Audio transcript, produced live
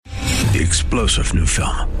the explosive new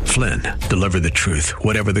film, Flynn, Deliver the Truth,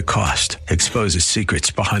 Whatever the Cost, exposes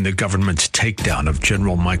secrets behind the government's takedown of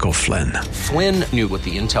General Michael Flynn. Flynn knew what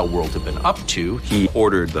the intel world had been up to. He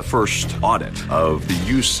ordered the first audit of the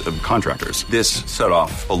use of contractors. This set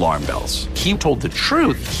off alarm bells. He told the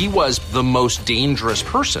truth. He was the most dangerous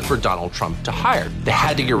person for Donald Trump to hire. They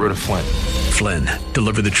had to get rid of Flynn. Flynn,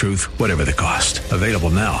 Deliver the Truth, Whatever the Cost. Available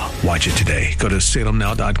now. Watch it today. Go to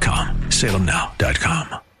salemnow.com.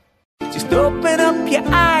 salemnow.com. Just open up your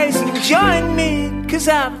eyes and join me, 'cause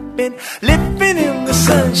I've been living in the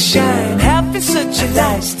sunshine, having such a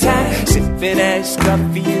nice time, sipping iced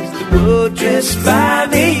coffee as the world drifts by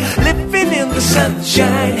me. Living in the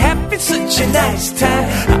sunshine, having such a nice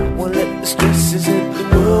time, I won't let the stresses of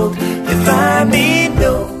the world define me,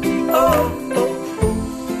 no.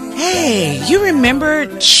 Hey, you remember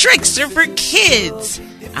Tricks Are for Kids?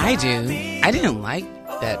 I do. I didn't like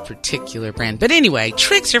that particular brand. But anyway,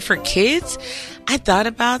 Tricks Are for Kids. I thought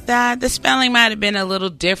about that. The spelling might have been a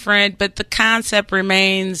little different, but the concept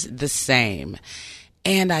remains the same.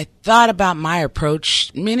 And I thought about my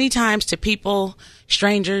approach many times to people,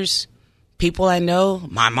 strangers, people I know,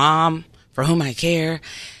 my mom, for whom I care.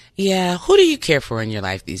 Yeah, who do you care for in your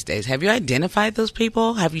life these days? Have you identified those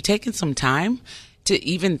people? Have you taken some time to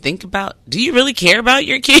even think about, do you really care about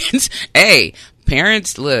your kids? Hey,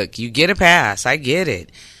 parents, look, you get a pass. I get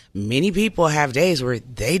it. Many people have days where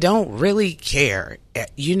they don't really care.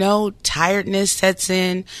 You know, tiredness sets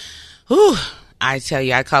in. Whew, I tell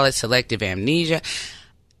you, I call it selective amnesia.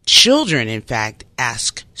 Children, in fact,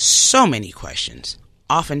 ask so many questions,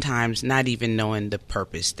 oftentimes not even knowing the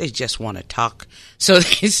purpose. They just want to talk. So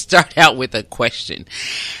they start out with a question.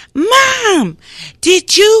 Mom,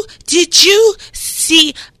 did you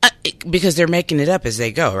see, because they're making it up as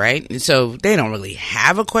they go, right? And so they don't really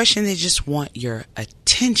have a question. They just want your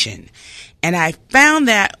attention. And I found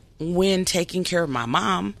that when taking care of my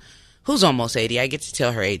mom, who's almost 80, I get to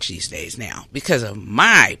tell her age these days now because of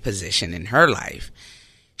my position in her life.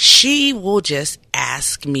 She will just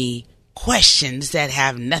ask me questions that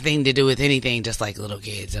have nothing to do with anything, just like little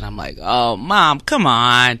kids. And I'm like, oh, Mom, come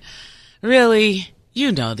on. Really?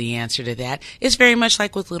 You know the answer to that. It's very much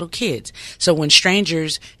like with little kids. So when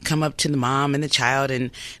strangers come up to the mom and the child,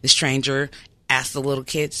 and the stranger asks the little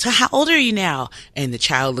kid, so how old are you now? And the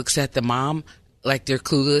child looks at the mom like they're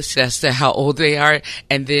clueless as to how old they are.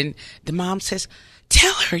 And then the mom says,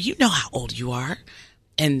 tell her, you know how old you are.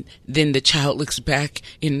 And then the child looks back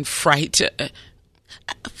in fright.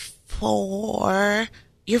 4.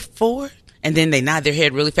 You're 4? And then they nod their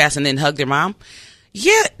head really fast and then hug their mom.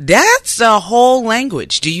 Yeah, that's a whole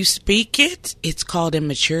language. Do you speak it? It's called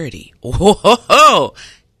immaturity. Oh,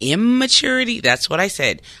 immaturity. That's what I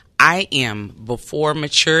said. I am before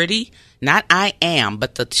maturity. Not I am,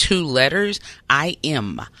 but the 2 letters. I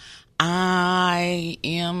am. I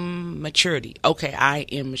am maturity. Okay, I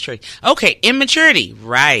am maturity. Okay, immaturity.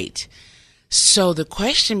 Right. So the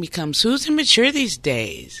question becomes, who's immature these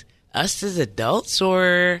days? Us as adults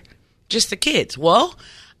or just the kids? Well,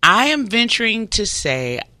 I am venturing to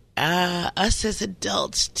say us as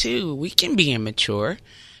adults, too. We can be immature.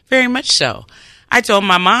 Very much so. I told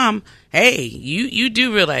my mom, hey, you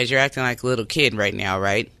do realize you're acting like a little kid right now,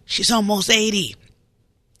 right? She's almost 80.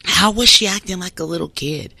 How was she acting like a little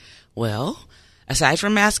kid? Well, aside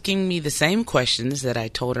from asking me the same questions that I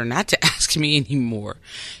told her not to ask me anymore,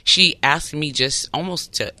 she asked me just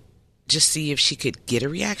almost to just see if she could get a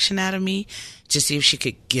reaction out of me, to see if she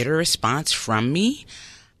could get a response from me.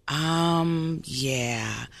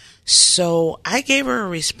 Yeah. So I gave her a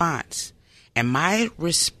response, and my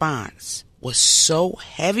response was so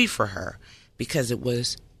heavy for her because it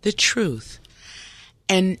was the truth.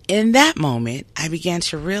 And in that moment, I began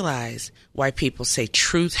to realize why people say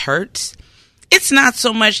truth hurts. It's not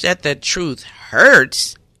so much that the truth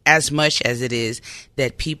hurts as much as it is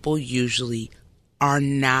that people usually are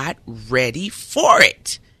not ready for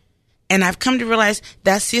it. And I've come to realize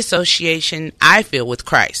that's the association I feel with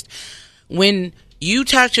Christ. When you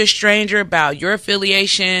talk to a stranger about your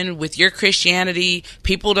affiliation with your Christianity,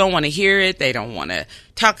 people don't want to hear it. They don't want to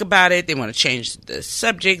talk about it. They want to change the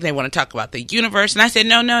subject. They want to talk about the universe. And I said,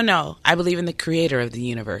 no. I believe in the creator of the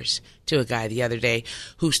universe, to a guy the other day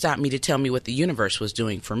who stopped me to tell me what the universe was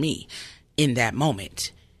doing for me in that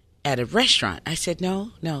moment at a restaurant. I said,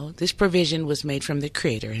 no, this provision was made from the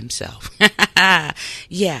creator himself.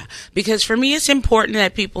 Yeah, because for me, it's important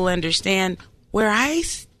that people understand where I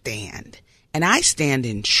stand. And I stand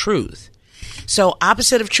in truth. So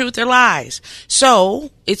opposite of truth are lies.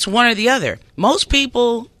 So it's one or the other. Most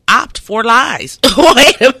people opt for lies.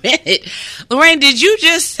 Wait a minute. Lorraine, did you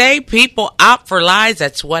just say people opt for lies?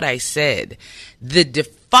 That's what I said. The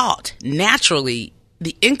default, naturally,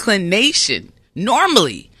 the inclination,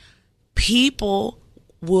 normally, people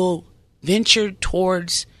will venture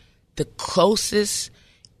towards the closest,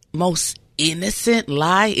 most innocent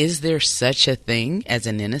lie. Is there such a thing as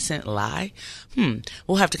an innocent lie?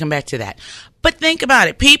 We'll have to come back to that. But think about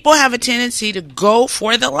it. People have a tendency to go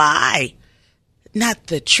for the lie, not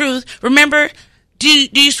the truth. Remember, do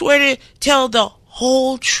you swear to tell the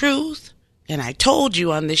whole truth? And I told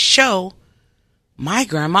you on this show, my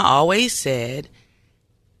grandma always said,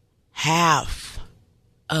 half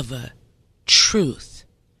of a truth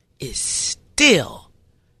is still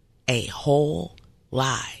a whole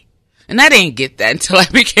lie. And I didn't get that until I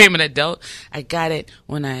became an adult. I got it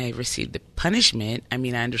when I received the punishment. I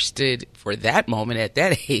mean, I understood for that moment at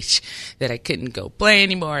that age that I couldn't go play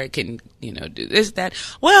anymore. I couldn't, do this, that.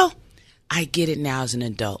 Well, I get it now as an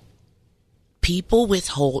adult. People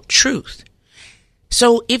withhold truth.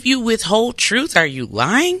 So if you withhold truth, are you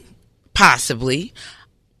lying? Possibly.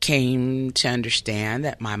 Came to understand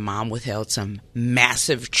that my mom withheld some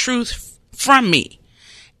massive truth from me.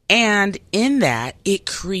 And in that, it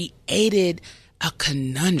created a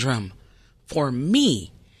conundrum for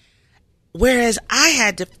me. Whereas I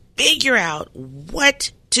had to figure out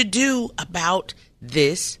what to do about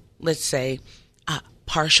this, let's say,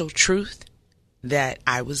 partial truth that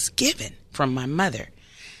I was given from my mother.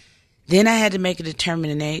 Then I had to make a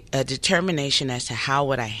determination as to how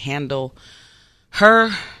would I handle her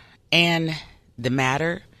and the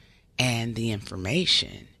matter and the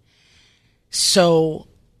information. So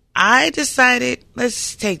I decided,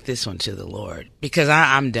 let's take this one to the Lord, because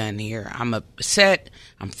I'm done here. I'm upset.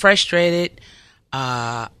 I'm frustrated.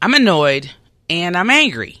 I'm annoyed, and I'm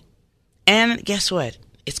angry. And guess what?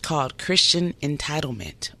 It's called Christian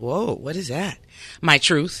entitlement. Whoa, what is that? My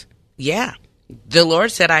truth. Yeah. The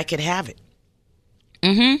Lord said I could have it.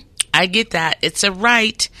 I get that. It's a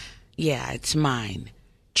right. Yeah, it's mine.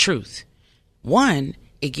 Truth. One,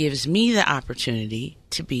 it gives me the opportunity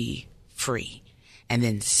to be free. And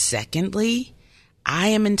then secondly, I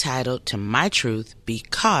am entitled to my truth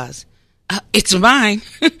because it's mine.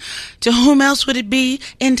 To whom else would it be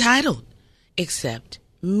entitled except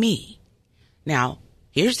me? Now,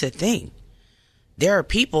 here's the thing. There are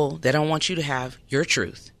people that don't want you to have your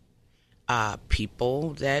truth.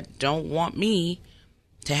 People that don't want me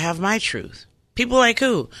to have my truth. People like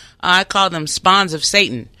who? I call them spawns of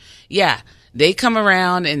Satan. Yeah, they come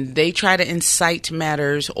around and they try to incite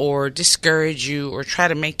matters or discourage you or try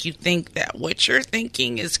to make you think that what you're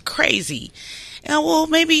thinking is crazy. And well,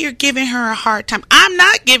 maybe you're giving her a hard time. I'm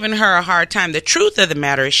not giving her a hard time. The truth of the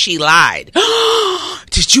matter is she lied.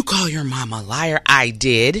 Did you call your mom a liar? I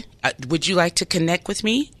did. Would you like to connect with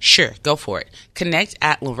me? Sure, go for it. Connect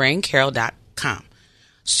at LorraineCarroll.com.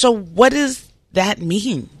 So what does that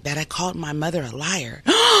mean that I called my mother a liar?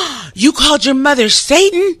 You called your mother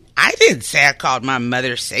Satan? I didn't say I called my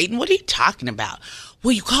mother Satan. What are you talking about?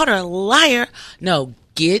 Well, you called her a liar. No,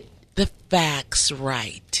 get the facts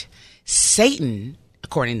right. Satan,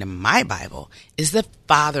 according to my Bible, is the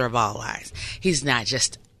father of all lies. He's not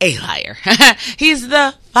just a liar. He's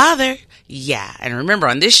the father. Yeah. And remember,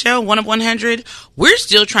 on this show, 1 of 100, we're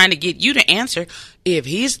still trying to get you to answer. If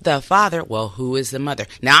he's the father, well, who is the mother?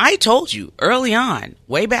 Now, I told you early on,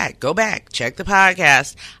 way back, go back, check the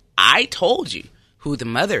podcast. I told you who the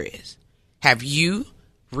mother is. Have you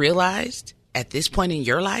realized at this point in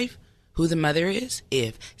your life who the mother is?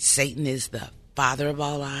 If Satan is the father of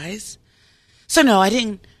all lies? So no, I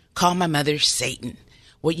didn't call my mother Satan.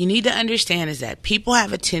 What you need to understand is that people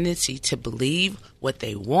have a tendency to believe what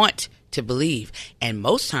they want to believe. And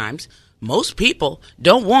most times, most people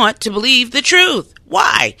don't want to believe the truth.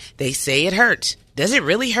 Why? They say it hurts. Does it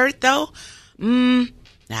really hurt though? I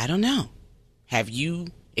don't know. Have you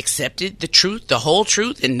accepted the truth, the whole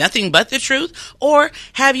truth, and nothing but the truth? Or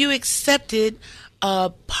have you accepted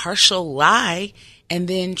a partial lie and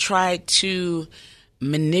then tried to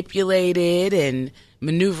manipulate it and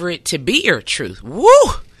maneuver it to be your truth? Woo!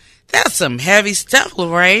 That's some heavy stuff,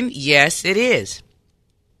 Lorraine. Yes, it is.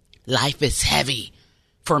 Life is heavy.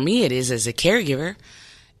 For me, it is as a caregiver.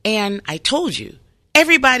 And I told you,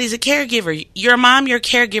 everybody's a caregiver. Your mom, you're a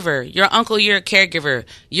caregiver. Your uncle, you're a caregiver.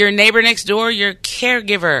 Your neighbor next door, you're a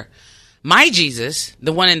caregiver. My Jesus,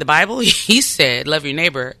 the one in the Bible, he said, love your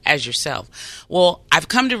neighbor as yourself. Well, I've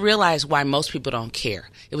come to realize why most people don't care.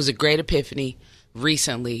 It was a great epiphany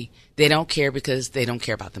recently. They don't care because they don't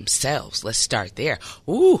care about themselves. Let's start there.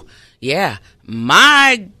 Ooh, yeah.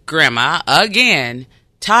 My grandma, again,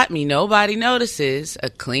 taught me nobody notices a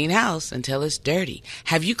clean house until it's dirty.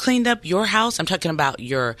 Have you cleaned up your house? I'm talking about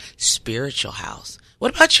your spiritual house.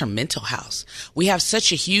 What about your mental health? We have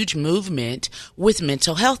such a huge movement with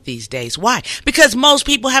mental health these days. Why? Because most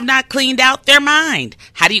people have not cleaned out their mind.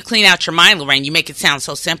 How do you clean out your mind, Lorraine? You make it sound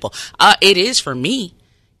so simple. It is for me.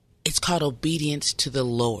 It's called obedience to the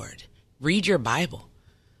Lord. Read your Bible.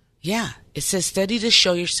 Yeah, it says study to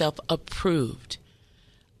show yourself approved.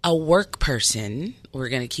 A work person, we're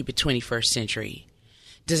going to keep it 21st century,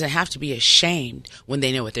 doesn't have to be ashamed when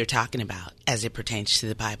they know what they're talking about as it pertains to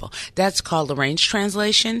the Bible. That's called Lorraine's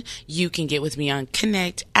Translation. You can get with me on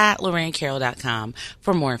connect@lorrainecarroll.com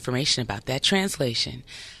for more information about that translation.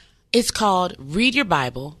 It's called Read Your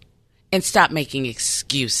Bible and Stop Making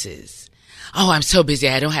Excuses. Oh, I'm so busy,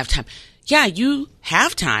 I don't have time. Yeah, you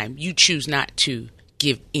have time. You choose not to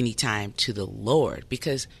give any time to the Lord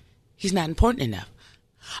because he's not important enough.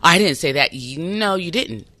 I didn't say that. No, you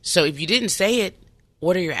didn't. So if you didn't say it,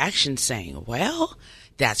 what are your actions saying? Well,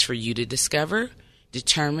 that's for you to discover,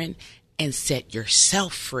 determine, and set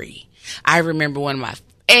yourself free. I remember one of my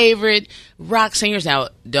favorite rock singers. Now,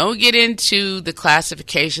 don't get into the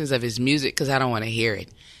classifications of his music because I don't want to hear it.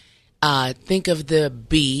 Think of the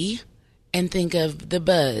bee and think of the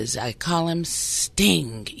buzz. I call him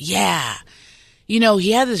Sting. Yeah. You know,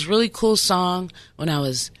 he had this really cool song when I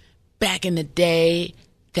was back in the day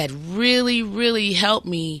that really, really helped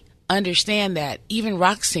me understand that even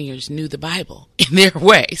rock singers knew the Bible in their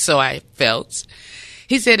way. So I felt.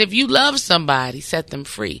 He said, if you love somebody, set them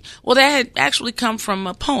free. Well, that had actually come from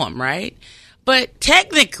a poem, right? But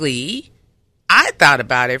technically, I thought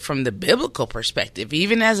about it from the biblical perspective,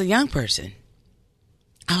 even as a young person.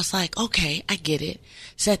 I was like, okay, I get it.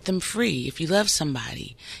 Set them free if you love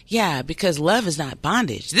somebody. Yeah, because love is not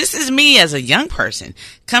bondage. This is me as a young person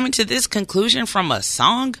coming to this conclusion from a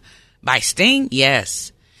song by Sting.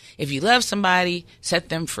 Yes. If you love somebody, set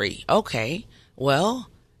them free. Okay, well,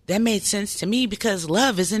 that made sense to me because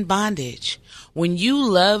love isn't bondage. When you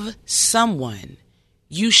love someone,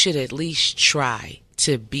 you should at least try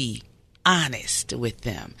to be honest with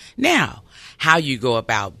them. Now, how you go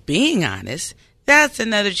about being honest, that's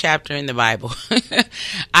another chapter in the Bible.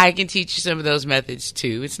 I can teach you some of those methods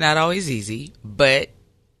too. It's not always easy, but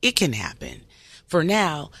it can happen. For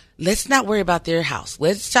now, let's not worry about their house.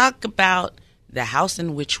 Let's talk about the house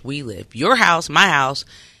in which we live. Your house, my house,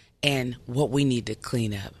 and what we need to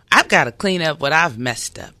clean up. I've got to clean up what I've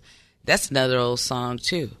messed up. That's another old song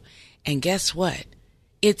too. And guess what?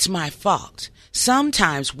 It's my fault.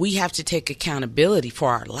 Sometimes we have to take accountability for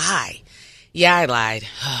our lie. Yeah, I lied.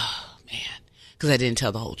 Oh, man. Because I didn't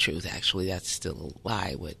tell the whole truth, actually. That's still a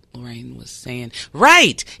lie, what Lorraine was saying.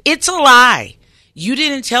 Right. It's a lie. You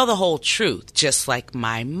didn't tell the whole truth, just like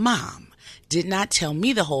my mom did not tell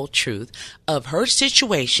me the whole truth of her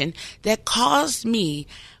situation that caused me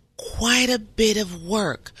quite a bit of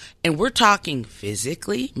work. And we're talking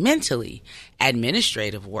physically, mentally,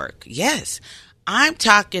 administrative work. Yes, I'm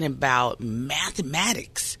talking about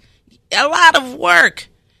mathematics. A lot of work.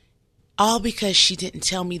 All because she didn't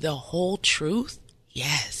tell me the whole truth?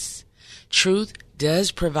 Yes. Truth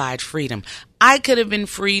does provide freedom. I could have been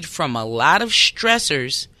freed from a lot of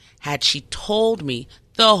stressors had she told me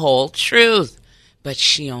the whole truth. But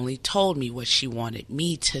she only told me what she wanted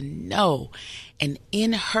me to know. And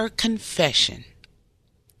in her confession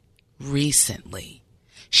recently,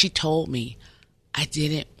 she told me, I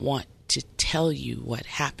didn't want to tell you what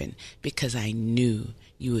happened because I knew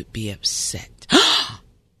you would be upset.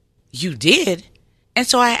 You did? And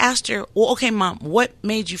so I asked her, well, okay, Mom, what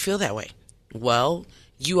made you feel that way? Well,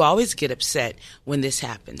 you always get upset when this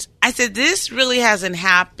happens. I said, this really hasn't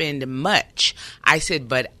happened much. I said,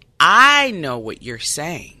 but I know what you're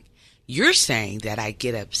saying. You're saying that I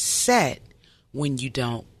get upset when you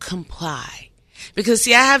don't comply. Because,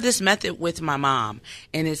 see, I have this method with my mom,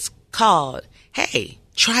 and it's called, hey,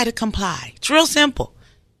 try to comply. It's real simple.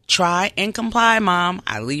 Try and comply, Mom.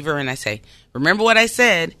 I leave her and I say, remember what I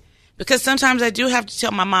said? Because sometimes I do have to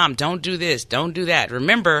tell my mom, don't do this, don't do that.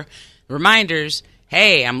 Remember, reminders,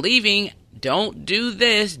 hey, I'm leaving, don't do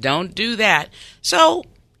this, don't do that. So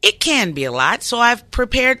it can be a lot. So I've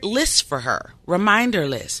prepared lists for her, reminder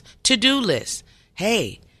lists, to-do lists.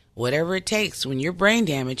 Hey, whatever it takes, when you're brain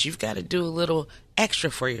damaged, you've got to do a little extra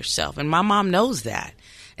for yourself. And my mom knows that.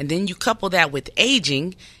 And then you couple that with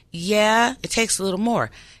aging, yeah, it takes a little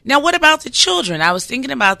more. Now, what about the children? I was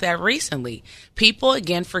thinking about that recently. People,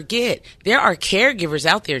 again, forget. There are caregivers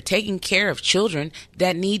out there taking care of children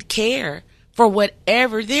that need care for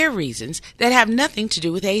whatever their reasons that have nothing to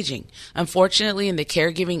do with aging. Unfortunately, in the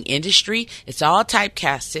caregiving industry, it's all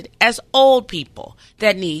typecasted as old people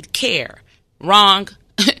that need care. Wrong.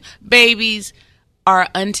 Babies are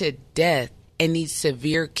unto death and need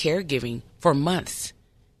severe caregiving for months.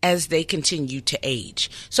 as they continue to age.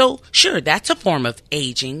 So sure, that's a form of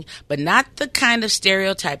aging, but not the kind of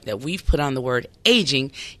stereotype that we've put on the word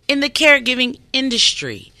aging in the caregiving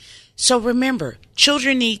industry. So remember,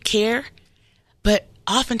 children need care, but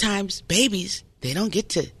oftentimes babies, they don't get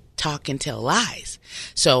to talk and tell lies.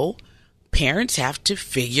 So parents have to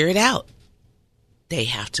figure it out. They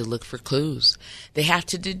have to look for clues. They have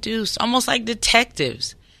to deduce, almost like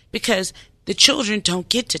detectives, because the children don't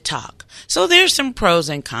get to talk. So there's some pros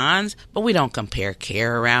and cons, but we don't compare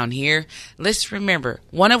care around here. Let's remember,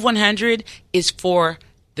 1 of 100 is for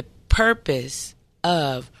the purpose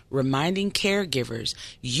of reminding caregivers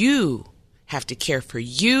you have to care for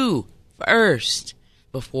you first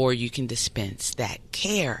before you can dispense that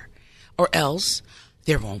care, or else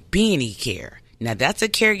there won't be any care. Now that's a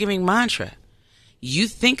caregiving mantra. You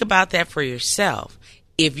think about that for yourself.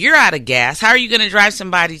 If you're out of gas, how are you going to drive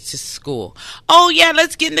somebody to school? Oh, yeah,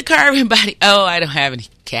 let's get in the car, everybody. Oh, I don't have any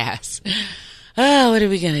gas. Oh, what are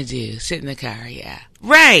we going to do? Sit in the car, yeah.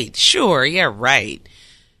 Right, sure, yeah, right.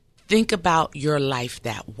 Think about your life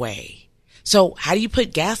that way. So how do you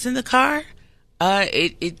put gas in the car?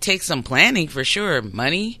 It takes some planning for sure.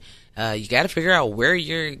 Money, you got to figure out where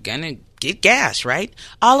you're going to get gas, right?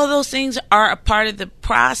 All of those things are a part of the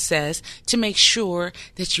process to make sure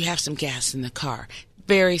that you have some gas in the car.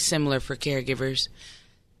 Very similar for caregivers.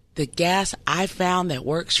 The gas I found that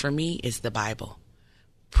works for me is the Bible.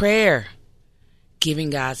 Prayer. Giving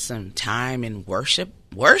God some time in worship.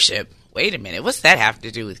 Worship? Wait a minute. What's that have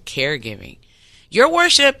to do with caregiving? Your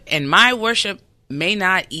worship and my worship may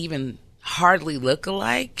not even hardly look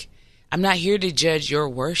alike. I'm not here to judge your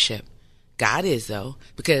worship. God is, though,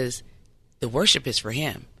 because the worship is for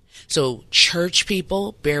him. So church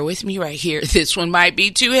people, bear with me right here. This one might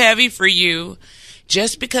be too heavy for you.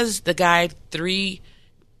 Just because the guy 3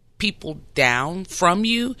 people down from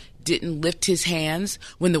you didn't lift his hands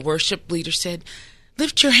when the worship leader said,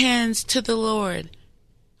 lift your hands to the Lord.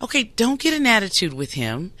 Okay, don't get an attitude with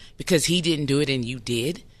him because he didn't do it and you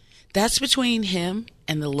did. That's between him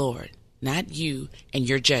and the Lord, not you and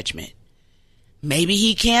your judgment. Maybe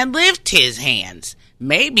he can't lift his hands.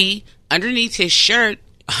 Maybe underneath his shirt,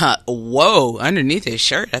 underneath his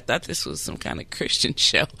shirt. I thought this was some kind of Christian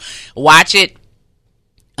show. Watch it.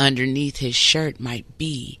 Underneath his shirt might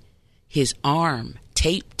be his arm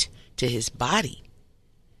taped to his body.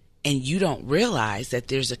 And you don't realize that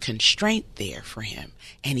there's a constraint there for him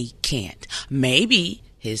and he can't. Maybe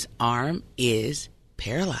his arm is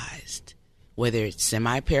paralyzed, whether it's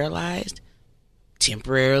semi-paralyzed,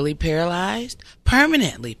 temporarily paralyzed,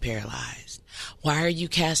 permanently paralyzed. Why are you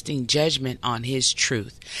casting judgment on his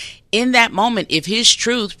truth? In that moment, if his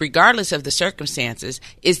truth, regardless of the circumstances,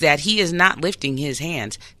 is that he is not lifting his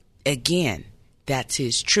hands, again, that's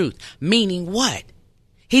his truth. Meaning what?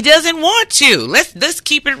 He doesn't want to. Let's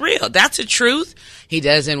keep it real. That's a truth. He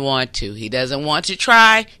doesn't want to. He doesn't want to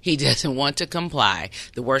try. He doesn't want to comply.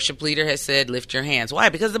 The worship leader has said, lift your hands. Why?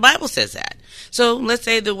 Because the Bible says that. So let's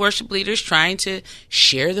say the worship leader is trying to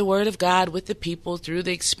share the word of God with the people through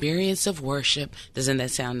the experience of worship. Doesn't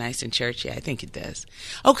that sound nice in church? Yeah, I think it does.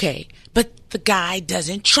 Okay, but the guy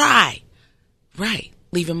doesn't try. Right.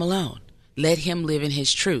 Leave him alone. Let him live in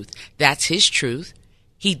his truth. That's his truth.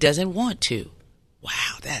 He doesn't want to.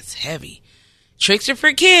 Wow, that's heavy. Tricks are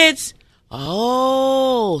for kids.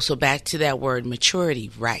 Oh, so back to that word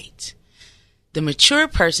maturity, right. The mature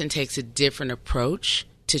person takes a different approach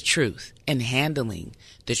to truth and handling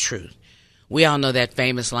the truth. We all know that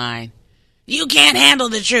famous line, you can't handle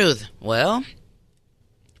the truth. Well,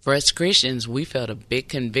 for us Christians, we felt a big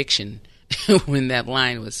conviction when that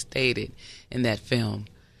line was stated in that film.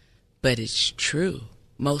 But it's true.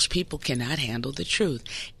 Most people cannot handle the truth.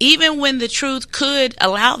 Even when the truth could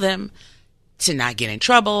allow them to not get in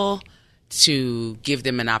trouble, to give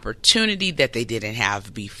them an opportunity that they didn't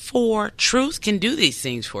have before. Truth can do these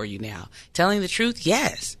things for you now. Telling the truth,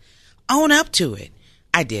 yes. Own up to it.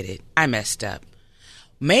 I did it. I messed up.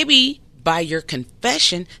 Maybe by your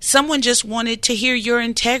confession, someone just wanted to hear your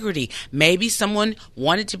integrity. Maybe someone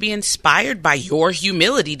wanted to be inspired by your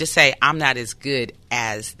humility to say, I'm not as good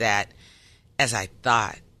as I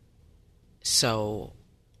thought, so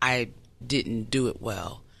I didn't do it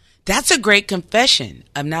well. That's a great confession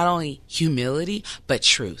of not only humility, but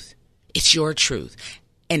truth. It's your truth.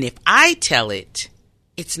 And if I tell it,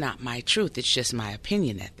 it's not my truth. It's just my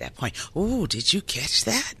opinion at that point. Ooh, did you catch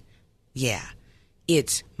that? Yeah,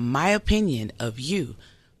 it's my opinion of you.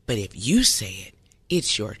 But if you say it,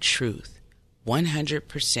 it's your truth.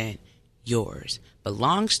 100% yours.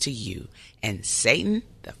 Belongs to you. And Satan,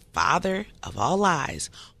 the father of all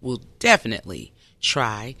lies, will definitely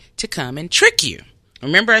try to come and trick you.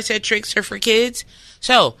 Remember I said tricks are for kids?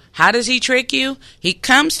 So how does he trick you? He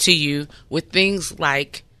comes to you with things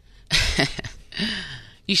like,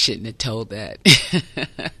 you shouldn't have told that.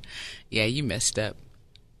 Yeah, you messed up.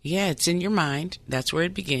 Yeah, it's in your mind. That's where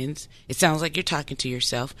it begins. It sounds like you're talking to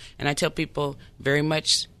yourself. And I tell people very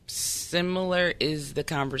much similar is the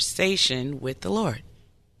conversation with the Lord,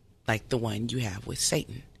 like the one you have with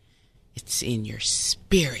Satan. It's in your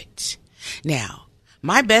spirit. Now,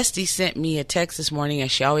 my bestie sent me a text this morning,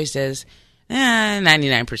 as she always does,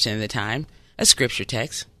 99% of the time, a scripture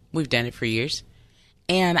text. We've done it for years.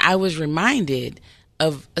 And I was reminded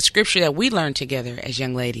of a scripture that we learned together as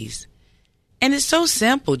young ladies. And it's so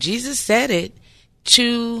simple. Jesus said it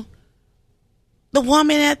to the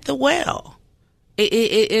woman at the well.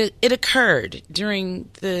 It occurred during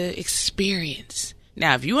the experience.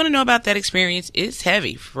 Now, if you want to know about that experience, it's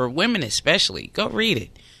heavy for women especially. Go read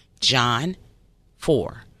it. John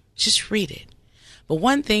 4. Just read it. But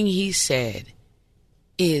one thing he said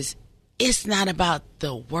is, it's not about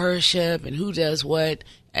the worship and who does what.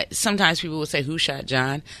 Sometimes people will say, who shot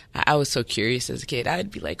John? I was so curious as a kid.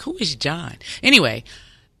 I'd be like, who is John? Anyway,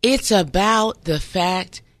 it's about the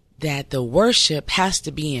fact that the worship has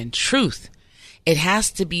to be in truth. It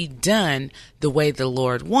has to be done the way the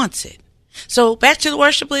Lord wants it. So back to the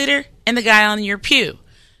worship leader and the guy on your pew.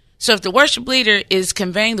 So if the worship leader is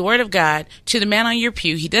conveying the word of God to the man on your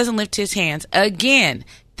pew, he doesn't lift his hands. Again,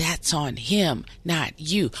 that's on him, not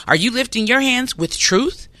you. Are you lifting your hands with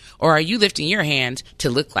truth? Or are you lifting your hands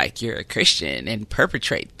to look like you're a Christian and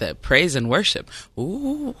perpetrate the praise and worship?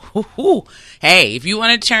 Ooh. Hey, if you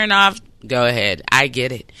want to turn off, go ahead. I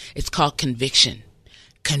get it. It's called conviction.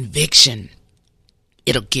 Conviction.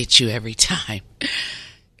 It'll get you every time.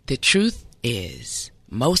 The truth is,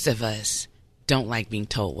 most of us don't like being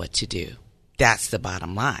told what to do. That's the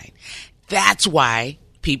bottom line. That's why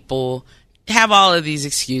people have all of these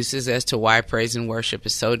excuses as to why praise and worship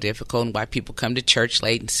is so difficult and why people come to church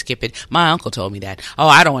late and skip it. My uncle told me that. Oh,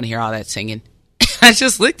 I don't want to hear all that singing. I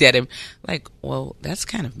just looked at him like, well, that's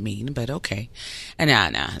kind of mean, but okay. And no,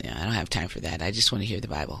 I don't have time for that. I just want to hear the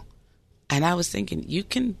Bible. And I was thinking, you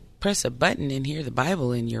can press a button and hear the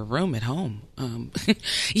Bible in your room at home.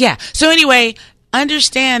 Yeah. So anyway,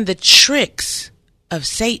 understand the tricks of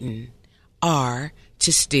Satan are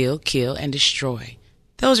to steal, kill, and destroy.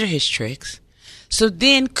 Those are his tricks. So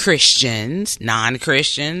then Christians,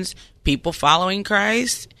 non-Christians, people following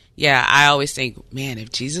Christ. Yeah, I always think, man,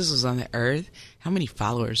 if Jesus was on the earth, how many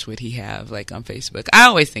followers would he have, like on Facebook? I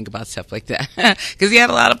always think about stuff like that because he had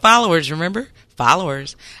a lot of followers, remember?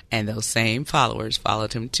 Followers. And those same followers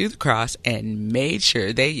followed him to the cross and made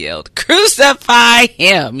sure they yelled, crucify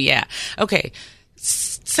him. Yeah. Okay.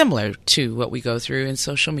 Similar to what we go through in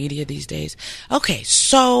social media these days. Okay.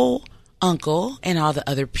 So Uncle and all the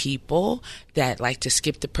other people that like to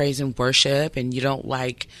skip the praise and worship and you don't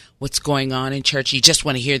like what's going on in church. You just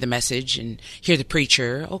want to hear the message and hear the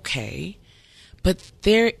preacher. Okay. But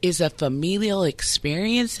there is a familial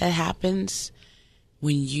experience that happens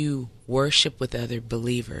when you worship with other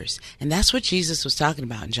believers. And that's what Jesus was talking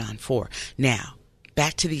about in John 4. Now,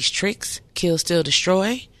 back to these tricks, kill, steal,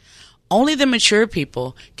 destroy. Only the mature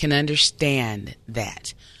people can understand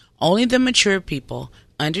that. Only the mature people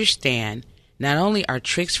understand not only are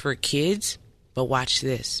tricks for kids, but watch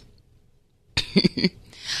this.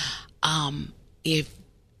 If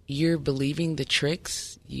you're believing the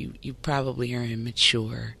tricks, you probably are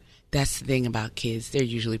immature. That's the thing about kids. They're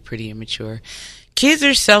usually pretty immature. Kids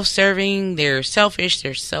are self-serving. They're selfish.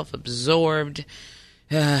 They're self-absorbed.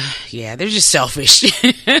 Yeah, they're just selfish.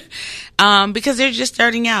 Because they're just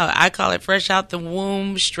starting out. I call it fresh out the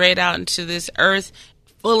womb, straight out into this earth,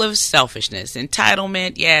 full of selfishness.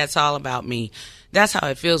 Entitlement. Yeah, it's all about me. That's how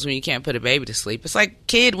it feels when you can't put a baby to sleep. It's like,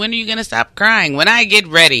 kid, when are you going to stop crying? When I get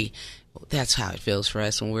ready. That's how it feels for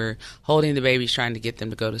us when we're holding the babies, trying to get them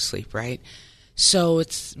to go to sleep, right? So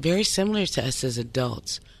it's very similar to us as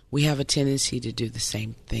adults. We have a tendency to do the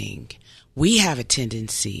same thing. We have a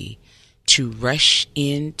tendency to rush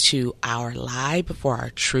into our lie before our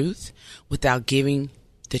truth without giving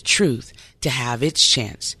the truth to have its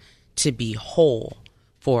chance to be whole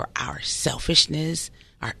for our selfishness,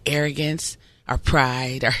 our arrogance, our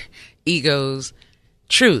pride, our egos.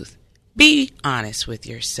 Truth. Be honest with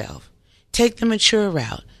yourself. Take the mature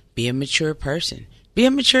route. Be a mature person. Be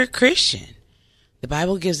a mature Christian. The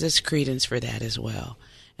Bible gives us credence for that as well.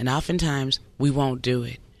 And oftentimes we won't do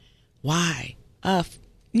it. Why?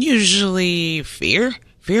 Usually fear.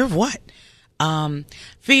 Fear of what?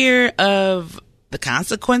 Fear of the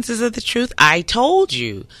consequences of the truth. I told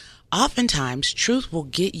you. Oftentimes truth will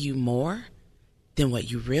get you more than what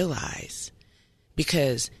you realize.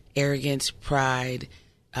 because arrogance, pride,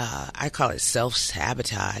 I call it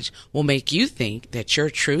self-sabotage, will make you think that your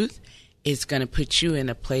truth is going to put you in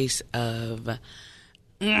a place of,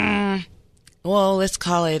 well, let's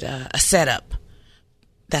call it a setup.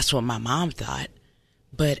 That's what my mom thought.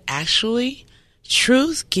 But actually,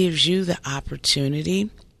 truth gives you the opportunity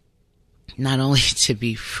not only to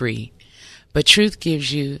be free, but truth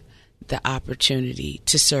gives you the opportunity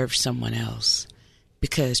to serve someone else,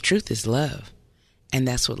 because truth is love. And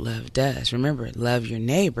that's what love does. Remember, love your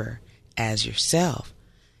neighbor as yourself.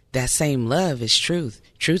 That same love is truth.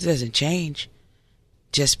 Truth doesn't change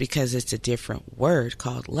just because it's a different word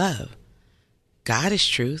called love. God is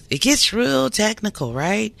truth. It gets real technical,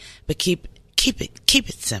 right? But keep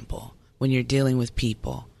it simple when you're dealing with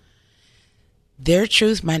people. Their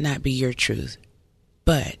truth might not be your truth,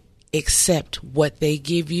 but accept what they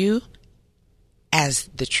give you as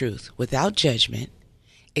the truth without judgment.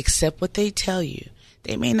 Accept what they tell you.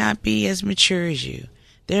 They may not be as mature as you.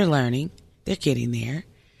 They're learning. They're getting there.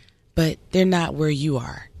 But they're not where you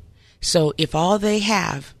are. So if all they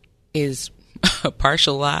have is a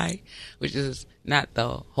partial lie, which is not the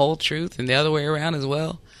whole truth, and the other way around as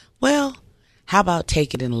well, how about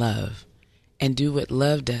take it in love and do what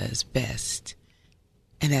love does best?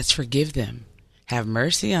 And that's forgive them. Have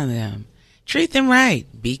mercy on them. Treat them right.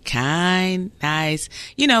 Be kind, nice.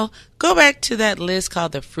 Go back to that list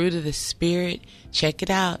called the Fruit of the Spirit. Check it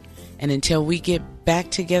out. And until we get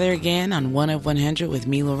back together again on 1 of 100 with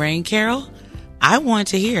me, Lorraine Carroll, I want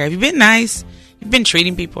to hear, have you been nice? You've been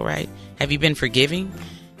treating people right? Have you been forgiving?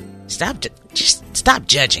 Just stop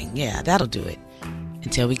judging. Yeah, that'll do it.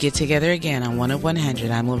 Until we get together again on 1 of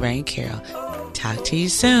 100, I'm Lorraine Carroll. Talk to you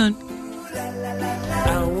soon.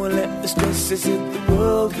 I won't let the stresses of the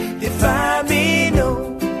world define me,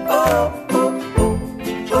 no. Oh, oh, oh,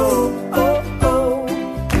 oh, oh, oh.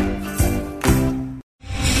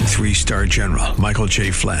 3-star General Michael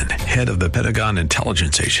J. Flynn, head of the Pentagon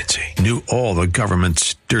Intelligence Agency, knew all the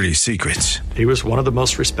government's dirty secrets. He was one of the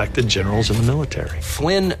most respected generals in the military.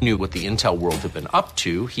 Flynn knew what the intel world had been up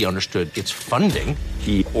to. He understood its funding.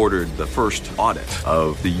 He ordered the first audit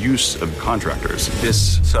of the use of contractors.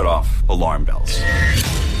 This set off alarm bells.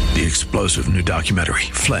 The explosive new documentary,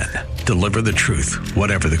 Flynn, Deliver the Truth,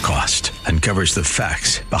 Whatever the Cost, uncovers the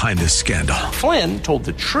facts behind this scandal. Flynn told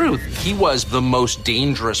the truth. He was the most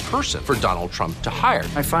dangerous person for Donald Trump to hire.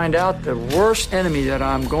 I find out the worst enemy that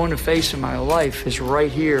I'm going to face in my life is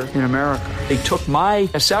right here in America. They took my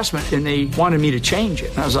assessment and they wanted me to change it.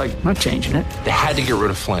 And I was like, I'm not changing it. They had to get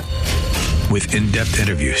rid of Flynn. With in-depth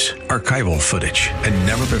interviews, archival footage, and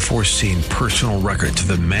never-before-seen personal records of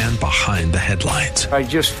the man behind the headlines. I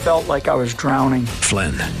just felt like I was drowning.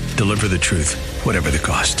 Flynn, Deliver the Truth, Whatever the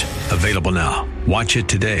Cost. Available now. Watch it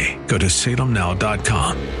today. Go to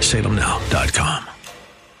salemnow.com. salemnow.com.